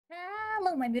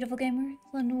Hello my beautiful gamers,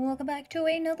 and welcome back to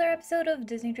another episode of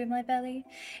Disney Dreamlight Valley.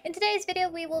 In today's video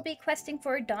we will be questing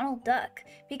for Donald Duck,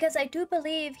 because I do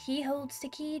believe he holds the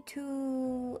key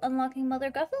to unlocking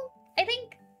Mother Guffel, I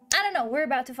think? I don't know, we're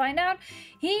about to find out.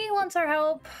 He wants our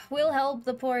help, we'll help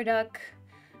the poor duck.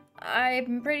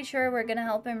 I'm pretty sure we're gonna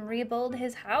help him rebuild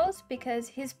his house because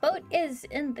his boat is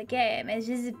in the game, it's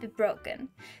just a bit broken.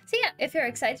 So yeah, if you're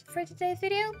excited for today's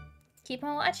video, keep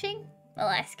on watching. The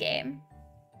last game.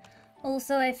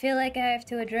 Also, I feel like I have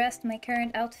to address my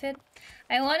current outfit.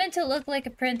 I wanted to look like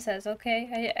a princess,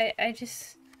 okay? I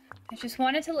just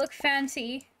wanted to look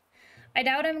fancy. I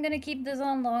doubt I'm gonna keep this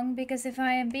on long because if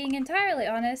I am being entirely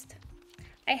honest,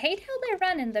 I hate how they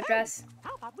run in the dress.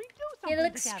 It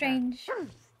looks strange.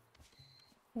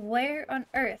 Where on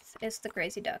earth is the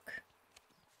crazy duck?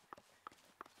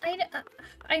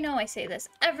 I know I say this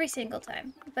every single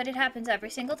time, but it happens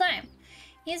every single time.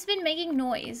 He's been making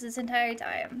noise this entire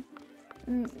time.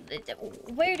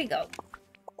 Where'd he go?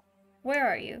 Where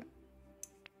are you?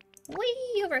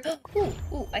 Way over.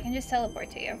 Ooh, I can just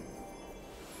teleport to you.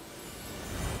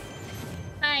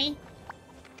 Hi.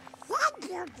 What's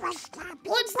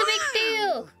the big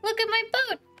deal? Look at my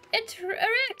boat. It's a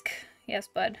wreck. Yes,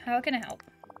 bud. How can I help?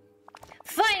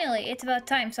 Finally! It's about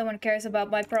time someone cares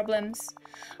about my problems.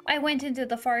 I went into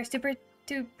the forest to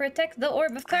protect the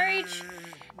Orb of Courage,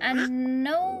 and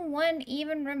no one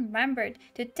even remembered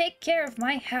to take care of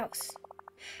my house.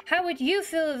 How would you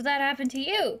feel if that happened to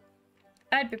you?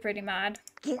 I'd be pretty mad.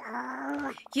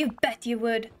 You bet you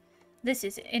would. This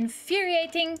is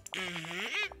infuriating.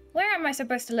 Where am I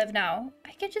supposed to live now?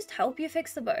 I can just help you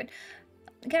fix the boat.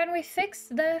 Can we fix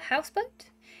the houseboat?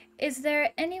 Is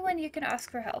there anyone you can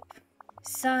ask for help?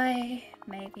 Sigh,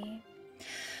 maybe.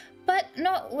 But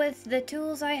not with the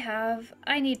tools I have.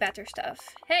 I need better stuff.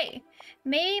 Hey,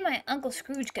 maybe my Uncle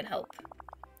Scrooge can help.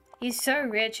 He's so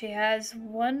rich he has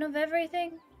one of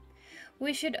everything.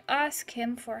 We should ask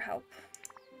him for help.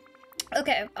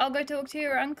 Okay, I'll go talk to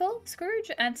your Uncle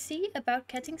Scrooge and see about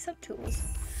getting some tools.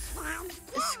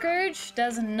 Scrooge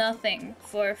does nothing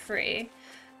for free.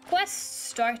 Quest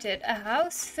started. A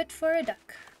house fit for a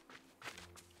duck.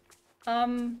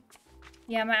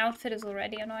 Yeah, my outfit is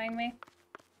already annoying me.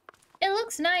 It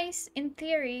looks nice, in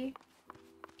theory.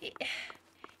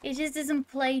 It just doesn't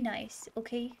play nice,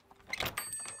 okay?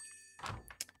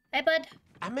 Hey, bud.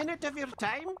 A minute of your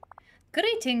time?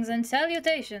 Greetings and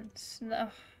salutations.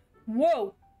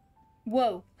 Whoa.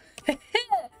 Whoa.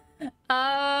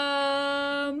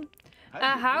 A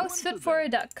house fit for a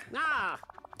duck. Ah.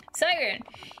 Sci-Rin,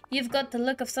 you've got the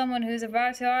look of someone who's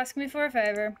about to ask me for a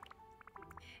favor.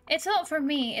 It's not for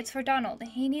me, it's for Donald.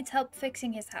 He needs help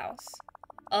fixing his house.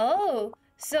 Oh,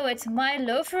 so it's my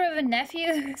loafer of a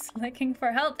nephew who's looking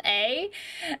for help, eh?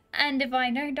 And if I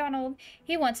know Donald,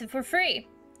 he wants it for free.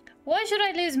 Why should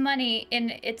I lose money in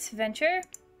its venture?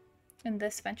 In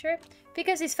this venture?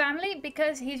 Because he's family?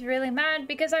 Because he's really mad?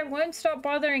 Because I won't stop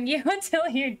bothering you until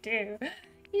you do.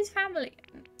 He's family.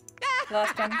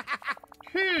 Last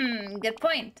one. Good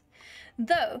point.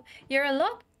 Though, you're a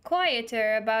lot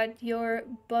quieter about your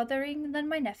bothering than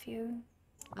my nephew.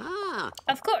 Ah.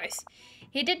 Of course.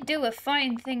 He did do a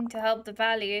fine thing to help the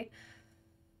valley.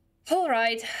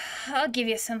 Alright, I'll give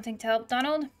you something to help,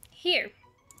 Donald. Here.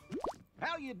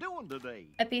 How you doing today?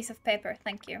 A piece of paper,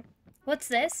 thank you. What's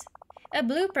this? A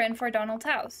blueprint for Donald's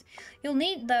house. You'll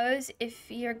need those if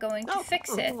you're going to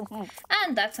fix it.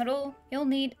 And that's not all. You'll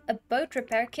need a boat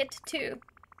repair kit too.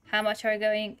 How much are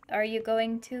you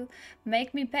going to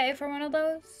make me pay for one of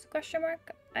those? Question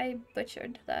mark. I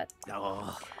butchered that.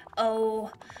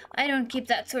 Oh, I don't keep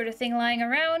that sort of thing lying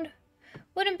around.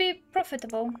 Wouldn't be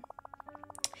profitable.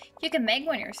 You can make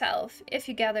one yourself if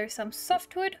you gather some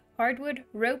softwood, hardwood,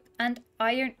 rope, and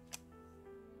iron.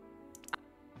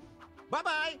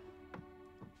 Bye-bye.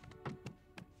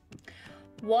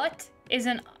 What is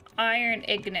an iron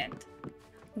ingot?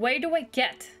 Where do I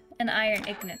get an iron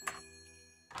ingot?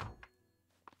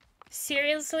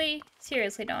 Seriously?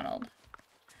 Seriously, Donald.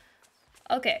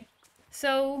 Okay,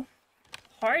 so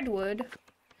hardwood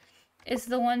is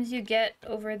the ones you get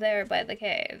over there by the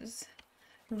caves.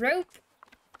 Rope,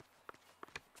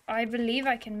 I believe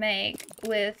I can make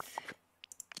with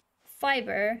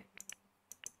fiber,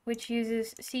 which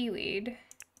uses seaweed.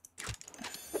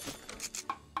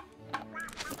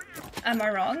 Am I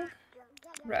wrong?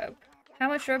 Rope. How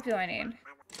much rope do I need?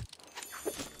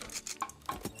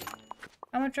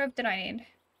 How much rope did I need?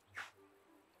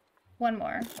 One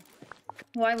more.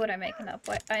 Why would I make enough?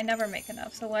 I never make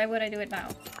enough, so why would I do it now?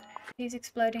 He's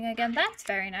exploding again. That's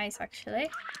very nice,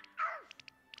 actually.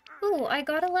 Ooh, I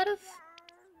got a lot of...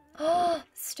 Oh,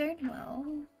 Stonewall.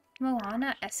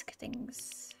 Moana-esque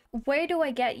things. where do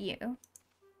I get you?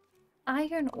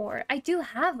 Iron ore. I do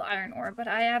have iron ore, but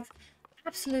I have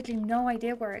absolutely no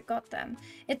idea where I got them.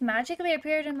 It magically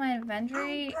appeared in my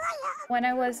inventory when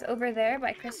I was over there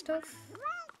by Christoph.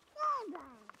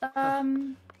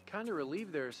 Kind of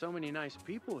relieved there are so many nice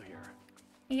people here.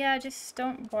 Yeah, just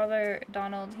don't bother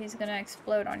Donald. He's gonna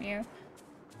explode on you.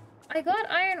 I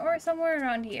got iron ore somewhere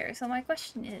around here, so my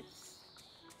question is...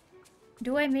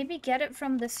 do I maybe get it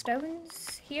from the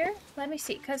stones here? Let me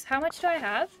see, because how much do I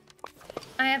have?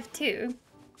 I have 2.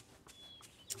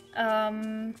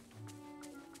 And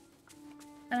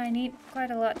I need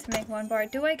quite a lot to make 1 bar.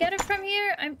 Do I get it from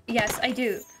here? Yes, I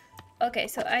do. Okay,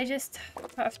 so I just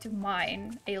have to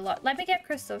mine a lot. Let me get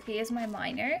Christoph. He is my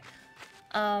miner.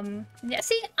 Yeah,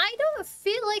 see, I don't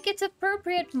feel like it's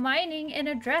appropriate mining in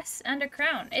a dress and a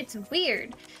crown. It's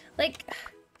weird. Like,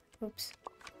 oops.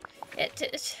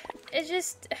 It's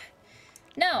just...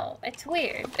 no, it's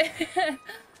weird.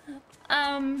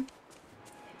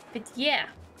 But yeah.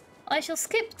 I shall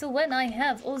skip to when I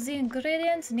have all the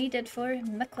ingredients needed for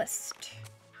my quest.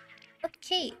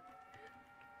 Okay.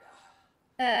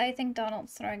 I think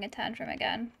Donald's throwing a tantrum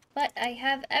again. But I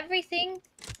have everything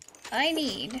I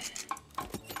need.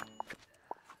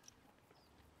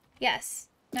 Yes.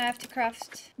 Now I have to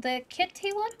craft the kit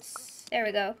he wants. There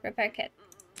we go. Repair kit.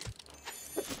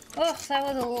 Oh, that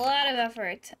was a lot of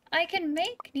effort. I can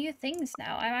make new things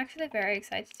now. I'm actually very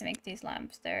excited to make these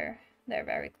lamps. They're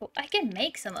very cool. I can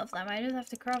make some of them. I just have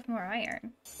to craft more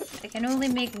iron. I can only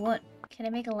make 1. Can I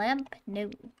make a lamp? No.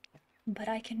 But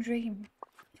I can dream.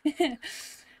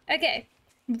 Okay.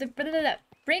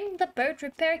 Bring the boat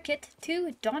repair kit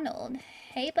to Donald.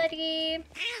 Hey, buddy.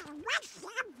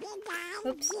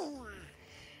 Oops.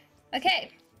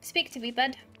 Okay. Speak to me,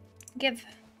 bud. Give.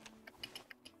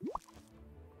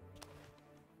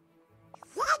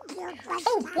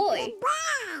 Oh boy!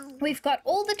 We've got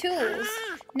all the tools.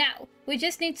 Now, we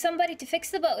just need somebody to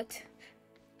fix the boat.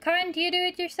 Can't you do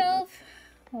it yourself?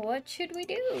 What should we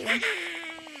do?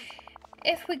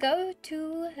 If we go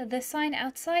to the sign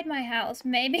outside my house,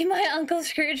 maybe my Uncle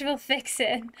Scrooge will fix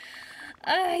it.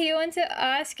 You want to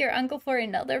ask your uncle for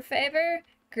another favor?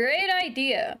 Great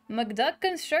idea. McDuck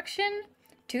Construction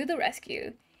to the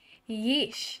rescue.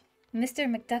 Yeesh. Mr.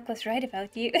 McDuck was right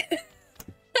about you.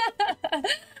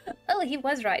 Oh, he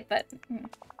was right, but...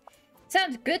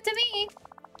 sounds good to me.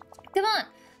 Come on,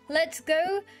 let's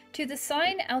go to the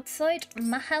sign outside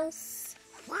my house.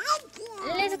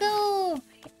 Let's go!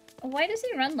 Why does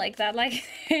he run like that? Like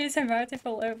he's about to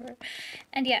fall over.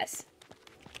 And yes,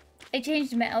 I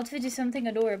changed my outfit to something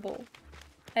adorable.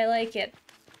 I like it.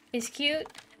 It's cute.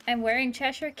 I'm wearing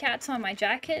Cheshire Cats on my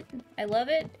jacket. I love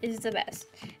it. It's the best.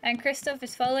 And Christoph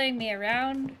is following me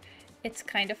around. It's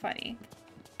kind of funny.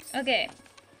 Okay.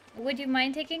 Would you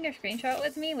mind taking a screenshot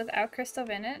with me without Christoph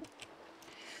in it?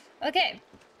 Okay.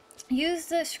 Use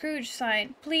the Scrooge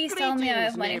sign. Please tell me I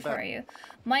have money for you.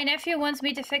 My nephew wants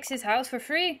me to fix his house for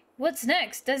free. What's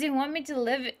next? Does he want me to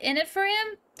live in it for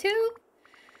him, too?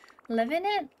 Live in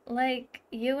it? Like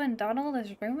you and Donald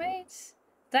as roommates?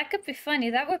 That could be funny.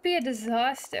 That would be a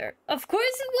disaster. Of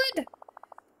course it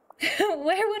would!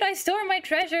 Where would I store my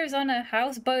treasures on a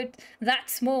houseboat that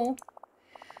small?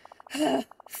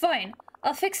 Fine.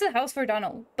 I'll fix the house for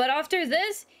Donald. But after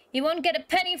this, he won't get a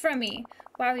penny from me.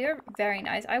 Wow, you're very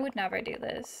nice. I would never do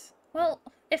this. Well,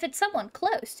 if it's someone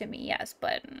close to me, yes.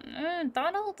 But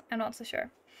Donald? I'm not so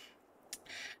sure.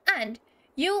 And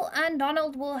you and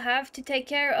Donald will have to take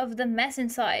care of the mess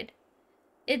inside.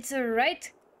 It's a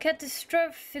right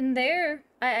catastrophe in there.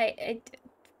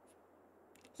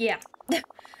 Yeah.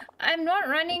 I'm not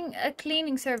running a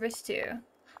cleaning service too.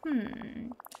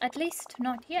 At least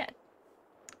not yet.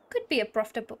 Could be a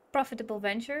profitable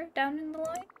venture down in the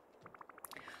line.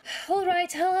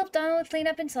 Alright, I'll help Donald clean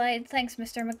up inside. Thanks,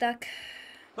 Mr. McDuck.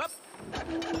 Up.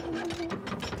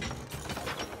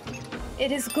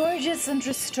 It is gorgeous and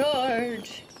restored.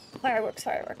 Fireworks,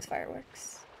 fireworks,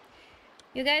 fireworks.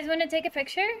 You guys want to take a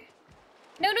picture?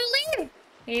 No, don't leave!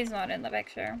 He's not in the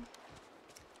picture.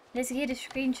 Let's get a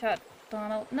screenshot,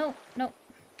 Donald. No, no.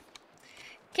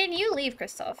 Can you leave,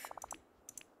 Christoph?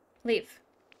 Leave.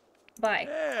 Bye.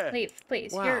 Yeah. Leave,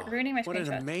 please. Wow, You're ruining my screenshot. what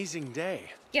an amazing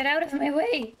day. Get out of my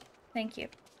way! Thank you.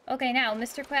 Okay, now,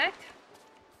 Mr. Quack.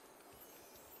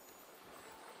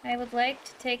 I would like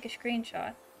to take a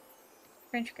screenshot.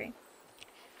 Print screen.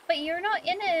 But you're not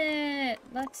in it!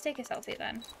 Let's take a selfie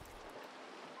then.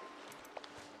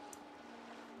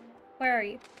 Where are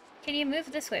you? Can you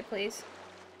move this way, please?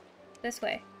 This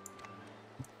way.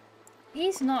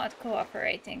 He's not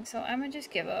cooperating, so I'm gonna just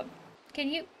give up. Can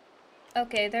you...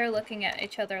 Okay, they're looking at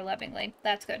each other lovingly.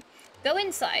 That's good. Go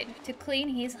inside to clean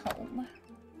his home.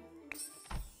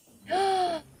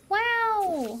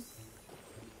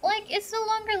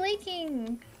 longer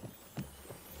leaking.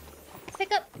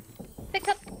 Pick up. Pick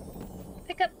up.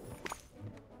 Pick up.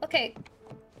 Okay.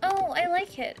 Oh, I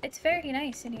like it. It's very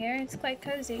nice in here. It's quite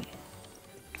cozy.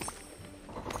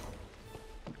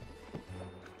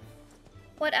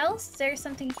 What else? There's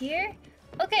something here.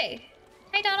 Okay.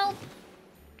 Hi, Donald.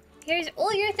 Here's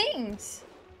all your things.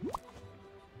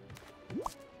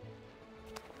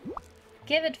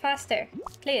 Give it faster,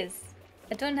 please.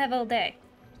 I don't have all day.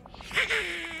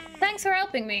 Thanks for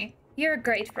helping me. You're a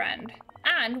great friend.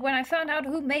 And when I found out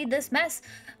who made this mess,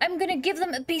 I'm gonna give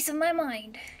them a piece of my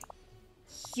mind.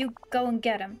 You go and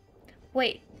get him.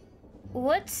 Wait,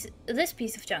 what's this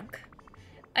piece of junk?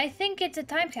 I think it's a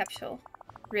time capsule.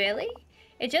 Really?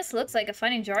 It just looks like a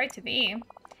funny jar to me.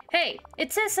 Hey,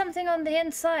 it says something on the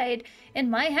inside in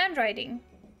my handwriting.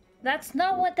 That's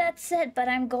not what that said, but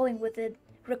I'm going with it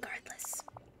regardless.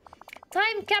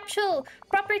 Time capsule,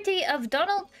 property of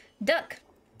Donald Duck.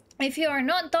 If you are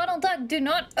not Donald Duck, do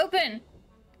not open.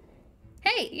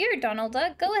 Hey, you're Donald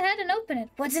Duck. Go ahead and open it.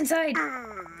 What's inside?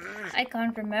 I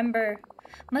can't remember.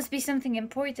 Must be something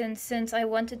important since I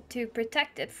wanted to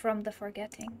protect it from the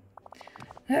forgetting.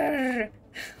 Grrr.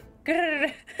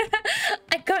 Grrr.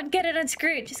 I can't get it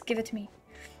unscrewed. Just give it to me.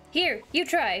 Here, you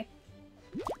try.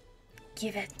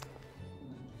 Give it.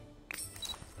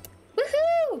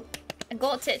 Woohoo! I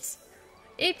got it.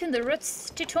 Open the roots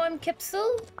to time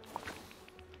capsule.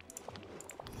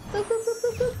 Boop, boop, boop,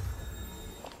 boop, boop.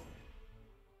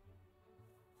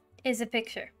 Is a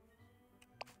picture.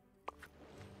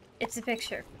 It's a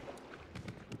picture.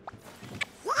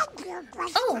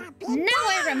 Oh, now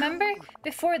I remember.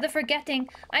 Before the forgetting,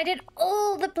 I did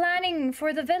all the planning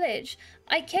for the village.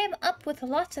 I came up with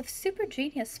lots of super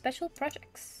genius special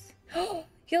projects.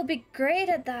 You'll be great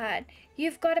at that.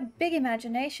 You've got a big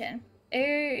imagination.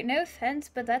 No offense,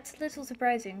 but that's a little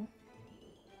surprising.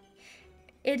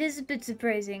 It is a bit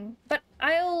surprising, but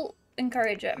I'll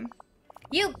encourage him.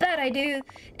 You bet I do,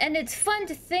 and it's fun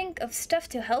to think of stuff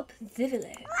to help the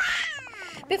village.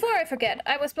 Before I forget,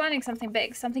 I was planning something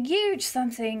big, something huge,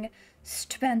 something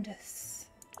stupendous.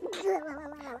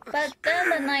 But then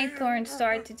the night thorns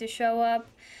started to show up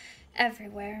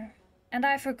everywhere, and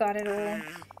I forgot it all.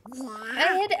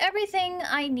 I hid everything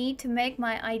I need to make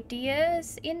my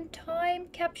ideas in time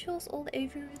capsules all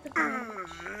over the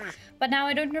village. But now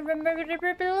I don't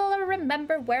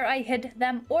remember where I hid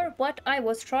them or what I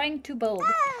was trying to build.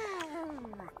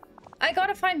 I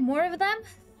gotta find more of them.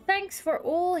 Thanks for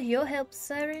all your help,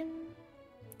 Sci-Rin.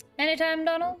 Anytime,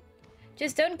 Donald.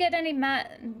 Just don't get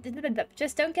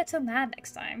Just don't get so mad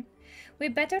next time. We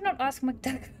better not ask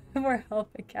McDuck for help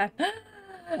again.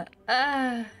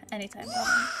 Anytime, Donald.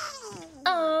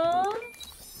 Aww.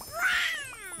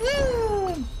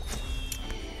 Woo!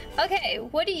 Okay,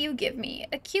 what do you give me?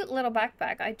 A cute little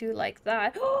backpack. I do like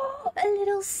that. A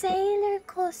little sailor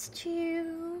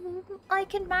costume. I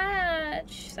can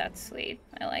match. That's sweet.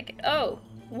 I like it. Oh,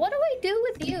 what do I do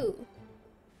with you?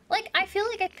 Like, I feel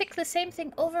like I pick the same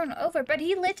thing over and over, but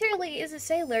he literally is a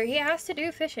sailor. He has to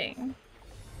do fishing.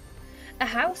 A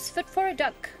house fit for a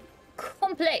duck.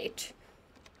 Complete.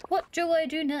 What do I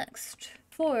do next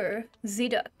for the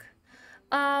duck?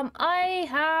 I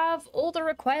have all the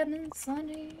requirements on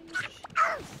it.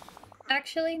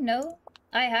 Actually, no.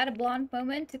 I had a blonde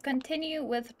moment. To continue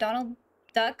with Donald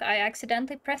Duck, I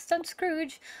accidentally pressed on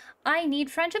Scrooge. I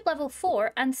need friendship level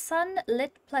 4 and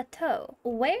Sunlit Plateau.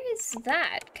 Where is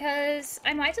that? Because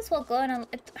I might as well go on a...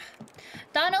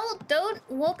 Donald, don't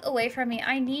walk away from me.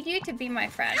 I need you to be my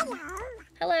friend.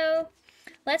 Hello.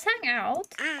 Let's hang out.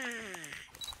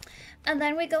 And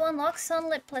then we go unlock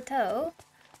Sunlit Plateau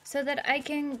so that I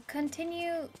can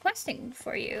continue questing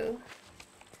for you.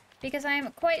 Because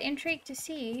I'm quite intrigued to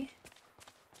see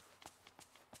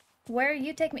where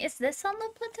you take me. Is this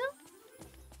Sunlit Plateau?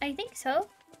 I think so.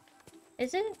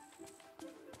 Is it?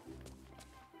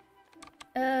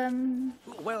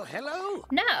 Well, hello?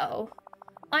 No.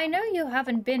 I know you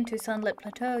haven't been to Sunlit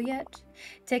Plateau yet.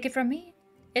 Take it from me.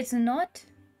 It's not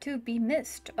to be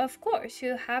missed. Of course,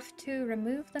 you have to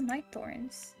remove the night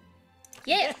thorns.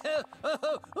 Yeah!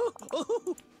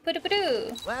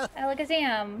 Poo-doo-poo-doo! Well,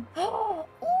 Alakazam!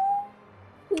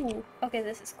 Ooh! Okay,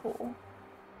 this is cool.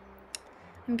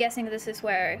 I'm guessing this is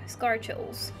where Scar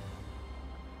chills.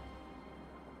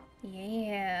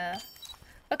 Yeah.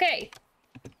 Okay.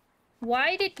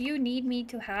 Why did you need me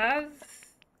to have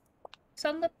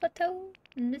Sunlit Plateau,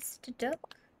 Mr.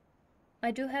 Duck?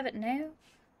 I do have it now.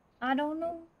 I don't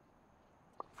know.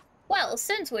 Well,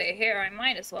 since we're here, I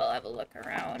might as well have a look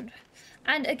around.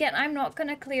 And again, I'm not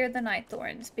gonna clear the night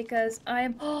thorns because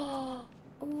I'm...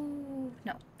 Ooh,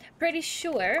 no. Pretty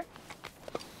sure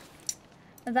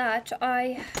that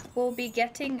I we'll be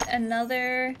getting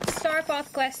another Star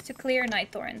Path quest to clear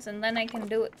Night Thorns, and then I can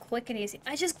do it quick and easy.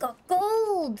 I just got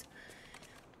gold!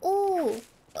 Ooh!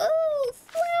 Ooh!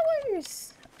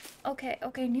 Flowers! Okay,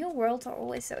 okay, new worlds are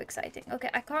always so exciting. Okay,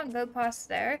 I can't go past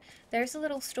there. There's a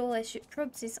little stall I should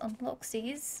probably unlock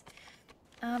these.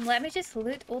 Let me just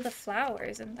loot all the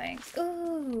flowers and things.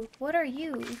 Ooh, what are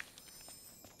you?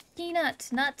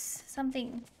 Peanuts, nuts,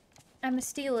 something. I'm gonna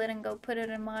steal it and go put it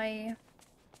in my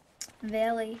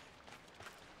valley.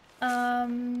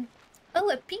 Oh,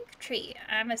 a pink tree.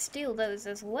 I'm gonna steal those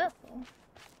as well.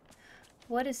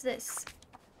 What is this?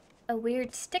 A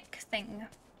weird stick thing.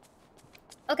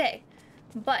 Okay,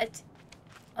 but,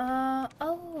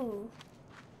 oh.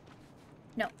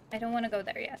 No, I don't want to go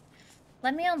there yet.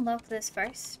 Let me unlock this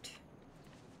first.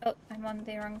 Oh, I'm on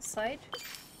the wrong side.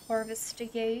 Harvest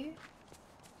you.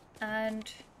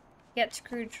 And get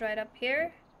Scrooge right up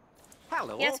here.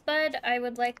 Hello. Yes, bud, I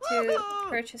would like to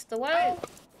purchase the well.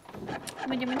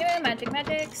 Magic,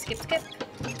 magic, skip, skip.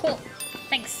 Cool,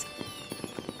 thanks.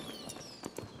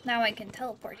 Now I can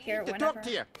teleport here whenever. Talk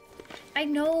to you. I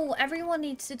know, everyone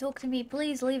needs to talk to me.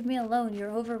 Please leave me alone,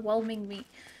 you're overwhelming me.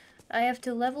 I have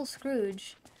to level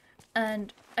Scrooge.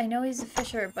 And I know he's a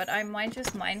fisher, but I might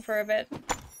just mine for a bit.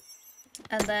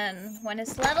 And then, when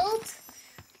it's leveled,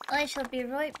 I shall be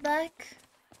right back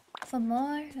for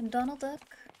more Donald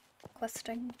Duck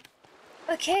questing.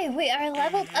 Okay, we are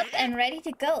leveled up and ready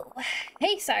to go.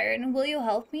 Hey Sci-Rin, will you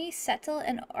help me settle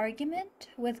an argument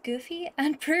with Goofy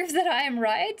and prove that I am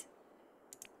right?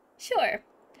 Sure.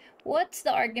 What's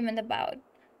the argument about?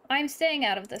 I'm staying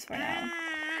out of this for now.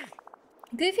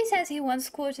 Goofy says he once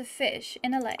caught a fish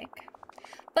in a lake.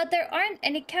 But there aren't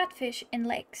any catfish in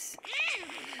lakes.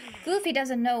 Goofy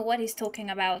doesn't know what he's talking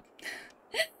about.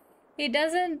 He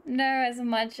doesn't know as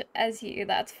much as you,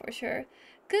 that's for sure.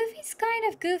 Goofy's kind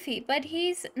of goofy, but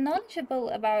he's knowledgeable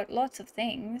about lots of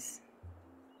things.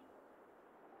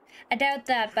 I doubt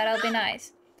that, but I'll be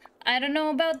nice. I don't know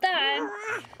about that.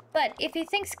 But if he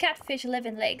thinks catfish live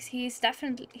in lakes, he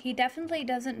definitely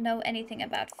doesn't know anything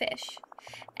about fish.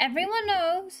 Everyone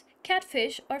knows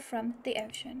catfish are from the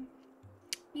ocean.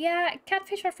 Yeah,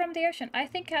 catfish are from the ocean. I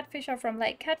think catfish are from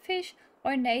lake. Catfish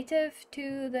are native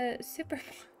to the super...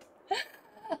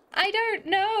 I don't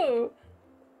know.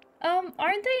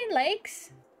 Aren't they in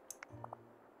lakes?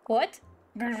 What?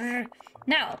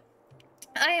 Now,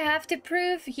 I have to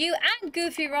prove you and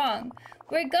Goofy wrong.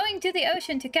 We're going to the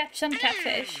ocean to catch some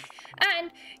catfish.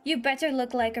 And you better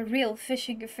look like a real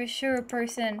fishing for sure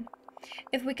person.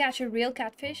 If we catch a real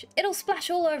catfish, it'll splash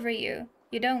all over you.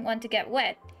 You don't want to get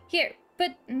wet. Here,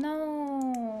 but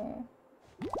no.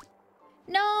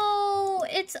 No,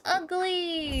 it's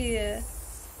ugly. A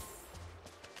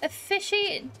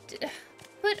fishy...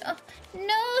 But,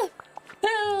 no!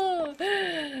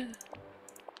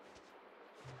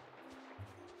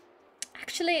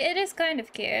 Actually, it is kind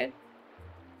of cute.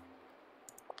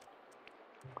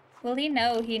 Will he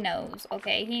know? He knows.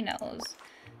 Okay, he knows.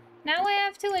 Now I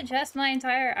have to adjust my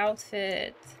entire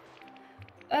outfit.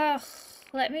 Ugh.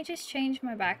 Let me just change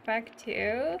my backpack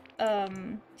to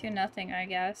nothing, I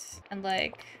guess. And,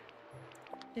 like,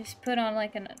 just put on,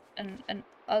 like, an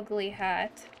ugly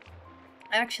hat.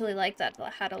 I actually like that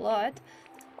hat a lot.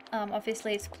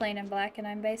 Obviously it's plain and black and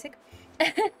I'm basic.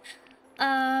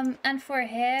 And for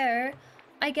hair,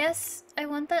 I guess I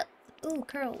want that... Ooh,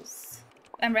 curls.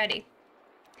 I'm ready.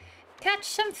 Catch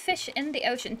some fish in the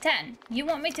ocean. 10. You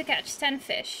want me to catch 10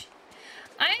 fish.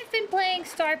 I've been playing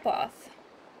Star Path.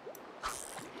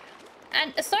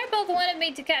 And Star Path wanted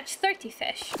me to catch 30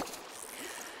 fish.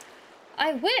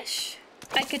 I wish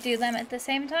I could do them at the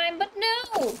same time, but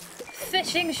no!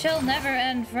 Fishing shall never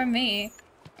end for me.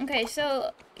 Okay,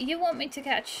 so you want me to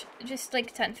catch just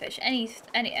like 10 fish, any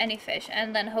fish,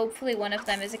 and then hopefully one of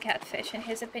them is a catfish in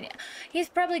his opinion. He's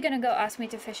probably gonna go ask me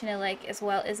to fish in a lake as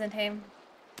well, isn't he?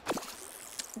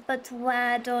 But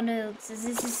why, Donald? This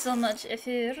is so much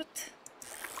effort.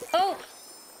 Oh!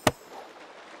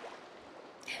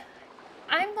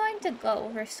 I'm going to go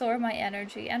restore my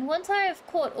energy, and once I have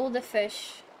caught all the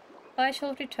fish, I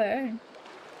shall return.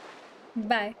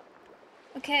 Bye.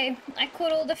 Okay, I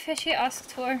caught all the fish you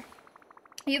asked for.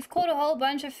 You've caught a whole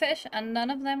bunch of fish, and none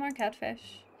of them are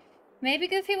catfish. Maybe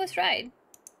Goofy was right.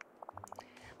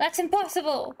 That's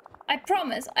impossible! I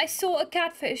promise, I saw a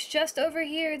catfish just over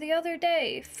here the other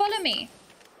day. Follow me!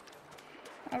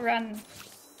 I'll run.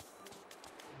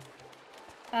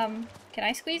 Can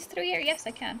I squeeze through here? Yes,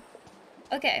 I can.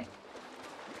 Okay.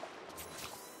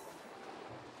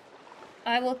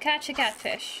 I will catch a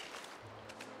catfish.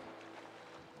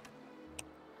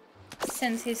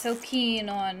 Since he's so keen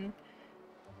on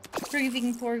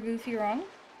proving poor Goofy wrong.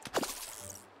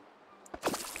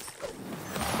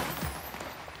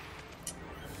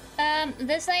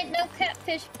 This ain't no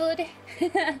catfish, bud.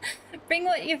 Bring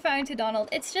what you found to Donald.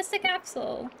 It's just a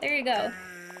capsule. There you go.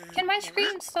 Can my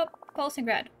screen stop pulsing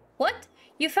red? What?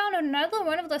 You found another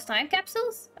one of those time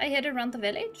capsules? I hid it around the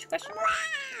village? Question mark.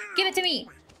 Give it to me.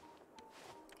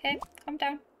 Okay, calm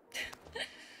down.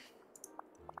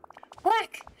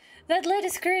 Whack! That lid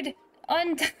is screwed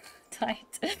on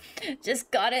tight.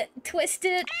 Just got it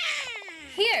twisted.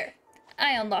 Here,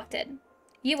 I unlocked it.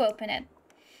 You open it.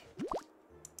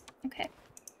 Okay.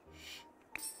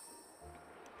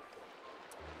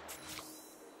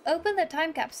 Open the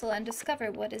time capsule and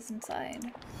discover what is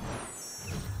inside.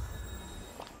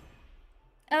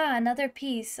 Ah, another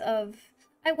piece of...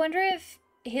 I wonder if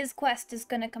his quest is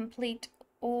gonna complete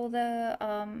all the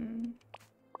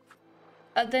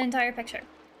entire picture.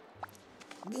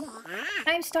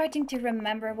 I'm starting to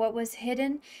remember what was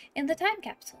hidden in the time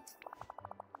capsules.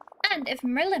 And if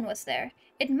Merlin was there,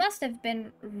 it must have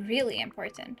been really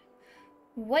important.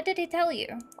 What did he tell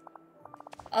you?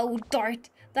 Oh, Dart,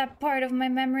 that part of my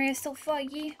memory is still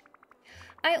foggy.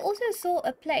 I also saw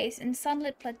a place in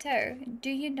Sunlit Plateau. Do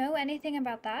you know anything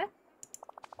about that?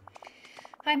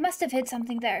 I must have hid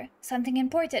something there. Something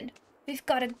important. We've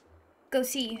got to go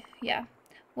see. Yeah.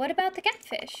 What about the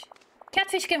catfish?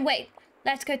 Catfish can wait.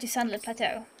 Let's go to Sunlit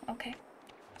Plateau. Okay.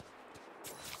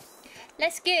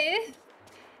 Let's go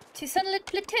to Sunlit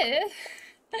Plateau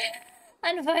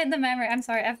and find the memory. I'm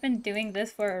sorry, I've been doing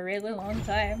this for a really long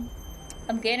time.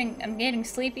 I'm getting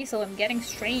sleepy, so I'm getting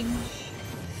strange.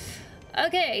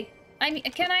 Okay,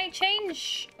 can I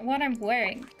change what I'm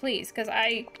wearing, please? Because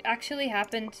I actually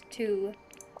happened to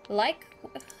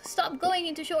stop going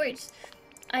into shorts.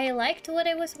 I liked what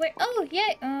I was wearing. Oh,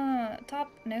 yeah.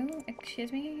 Top. No,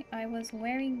 excuse me. I was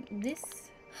wearing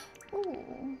this.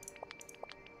 Ooh.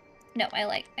 No, I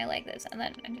like this. And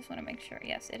then I just want to make sure.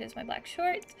 Yes, it is my black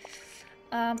short.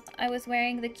 I was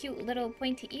wearing the cute little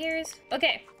pointy ears.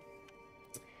 Okay.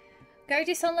 Go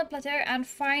to Sunlit Plateau and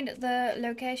find the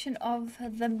location of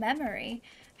the memory.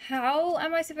 How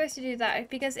am I supposed to do that?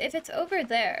 Because if it's over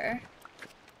there,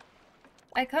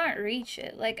 I can't reach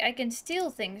it. Like, I can steal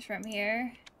things from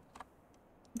here,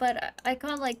 but I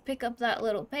can't, like, pick up that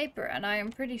little paper, and I am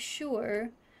pretty sure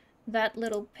that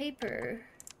little paper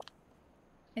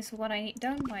is what I need.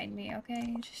 Don't mind me,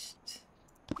 okay? Just...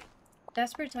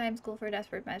 Desperate times call for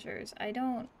desperate measures. I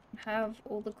don't have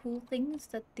all the cool things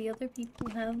that the other people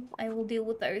have. I will deal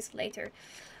with those later.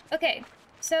 Okay,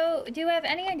 so do you have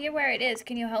any idea where it is?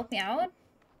 Can you help me out?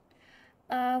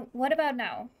 What about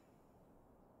now?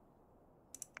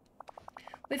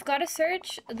 We've got to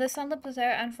search the Sunlit Plateau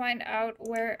and find out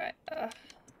where...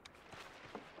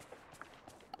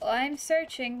 I'm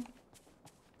searching.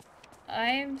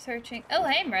 I'm searching. Oh,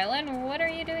 hey, Merlin. What are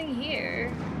you doing here?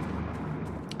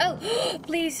 Oh,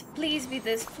 please, please be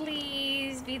this.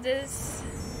 Please be this.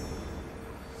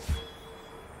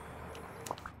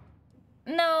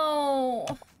 No.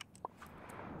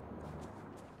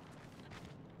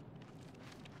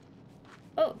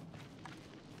 Oh.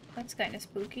 That's kind of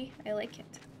spooky. I like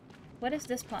it. What is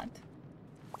this plant?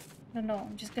 I don't know.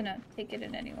 I'm just gonna take it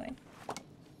in anyway.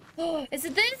 Oh, is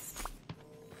it this?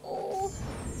 Oh.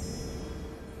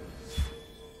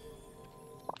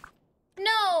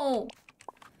 No!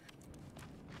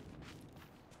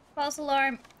 False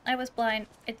alarm. I was blind.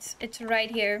 It's right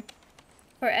here.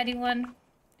 For anyone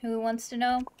who wants to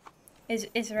know,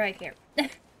 is right here.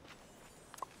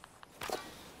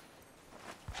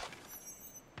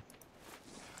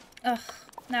 Ugh.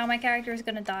 Now my character is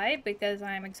gonna die because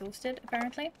I'm exhausted,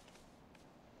 apparently.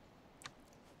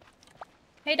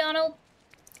 Hey Donald,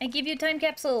 I give you a time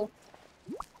capsule.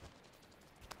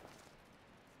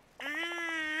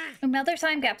 Another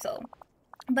time capsule.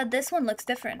 But this one looks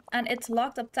different, and it's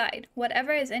locked up tight.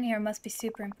 Whatever is in here must be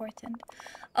super important.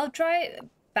 I'll try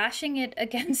bashing it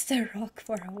against a rock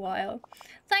for a while.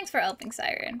 Thanks for helping,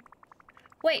 Sci-Rin.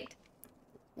 Wait,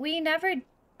 we never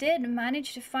did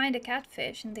manage to find a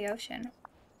catfish in the ocean.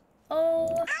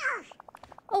 Oh.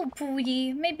 Oh,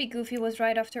 Pooey. Maybe Goofy was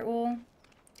right after all.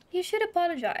 You should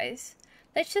apologize.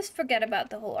 Let's just forget about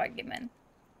the whole argument.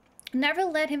 Never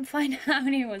let him find out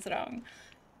he was wrong.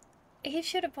 He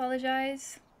should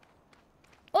apologize.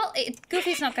 Well,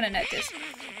 Goofy's not gonna notice.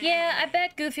 Yeah, I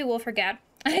bet Goofy will forget.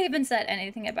 I haven't said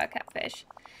anything about catfish.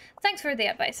 Thanks for the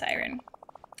advice, Sci-Rin.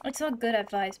 It's not good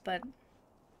advice, but...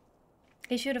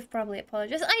 he should have probably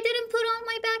apologized. I didn't put on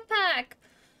my backpack!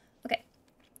 Okay.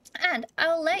 And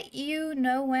I'll let you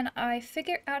know when I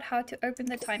figure out how to open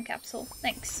the time capsule.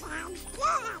 Thanks.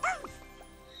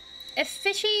 A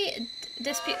fishy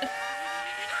dispute...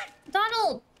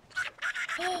 Donald!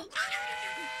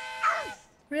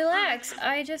 Relax,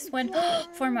 I just went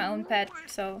for my own pet,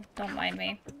 so don't mind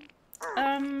me.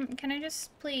 Can I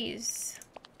just please?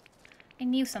 I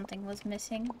knew something was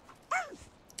missing.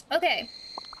 Okay.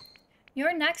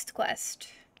 Your next quest.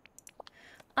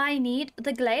 I need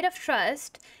the Glade of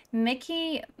Trust,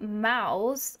 Mickey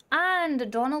Mouse,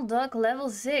 and Donald Duck level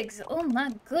 6. Oh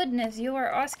my goodness, you are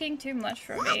asking too much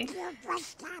for me.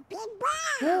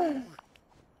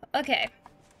 Okay.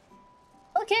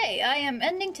 Okay, I am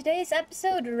ending today's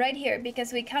episode right here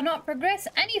because we cannot progress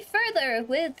any further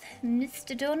with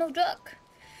Mr. Donald Duck.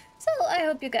 So I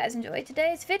hope you guys enjoyed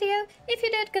today's video. If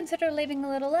you did, consider leaving a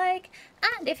little like.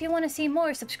 And if you want to see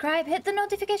more, subscribe, hit the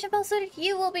notification bell so that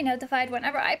you will be notified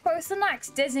whenever I post the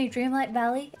next Disney Dreamlight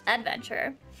Valley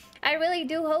adventure. I really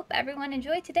do hope everyone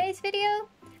enjoyed today's video.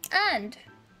 And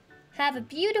have a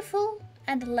beautiful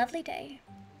and lovely day.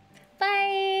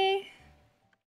 Bye!